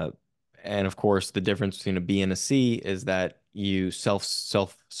uh, and of course, the difference between a B and a C is that you self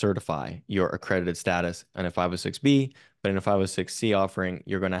certify your accredited status in a 506B, but in a 506C offering,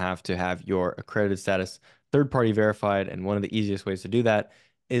 you're going to have your accredited status third party verified. And one of the easiest ways to do that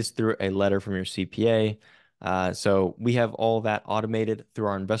is through a letter from your CPA. So we have all that automated through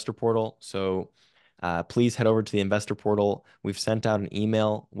our investor portal. So please head over to the investor portal. We've sent out an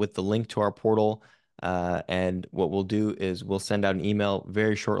email with the link to our portal. And what we'll do is we'll send out an email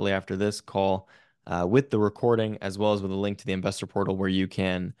very shortly after this call with the recording as well as with a link to the investor portal where you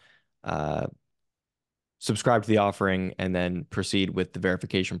can uh, subscribe to the offering and then proceed with the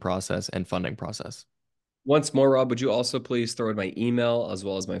verification process and funding process. Once more, Rob, would you also please throw in my email as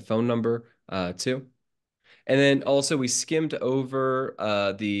well as my phone number too? And then also we skimmed over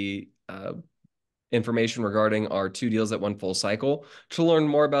the information regarding our two deals that went full cycle. To learn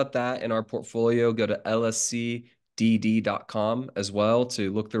more about that in our portfolio, go to lscdd.com as well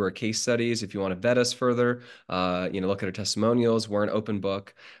to look through our case studies. If you want to vet us further, look at our testimonials. We're an open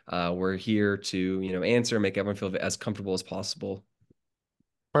book. We're here to, answer, make everyone feel as comfortable as possible.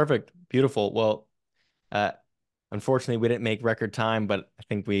 Perfect. Beautiful. Well, Uh, unfortunately, we didn't make record time, but I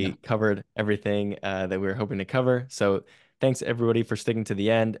think Yeah. we covered everything that we were hoping to cover. So thanks everybody for sticking to the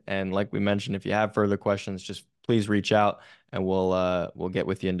end. And like we mentioned, if you have further questions, just please reach out and we'll get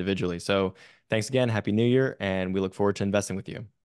with you individually. So thanks again. Happy New Year, and we look forward to investing with you.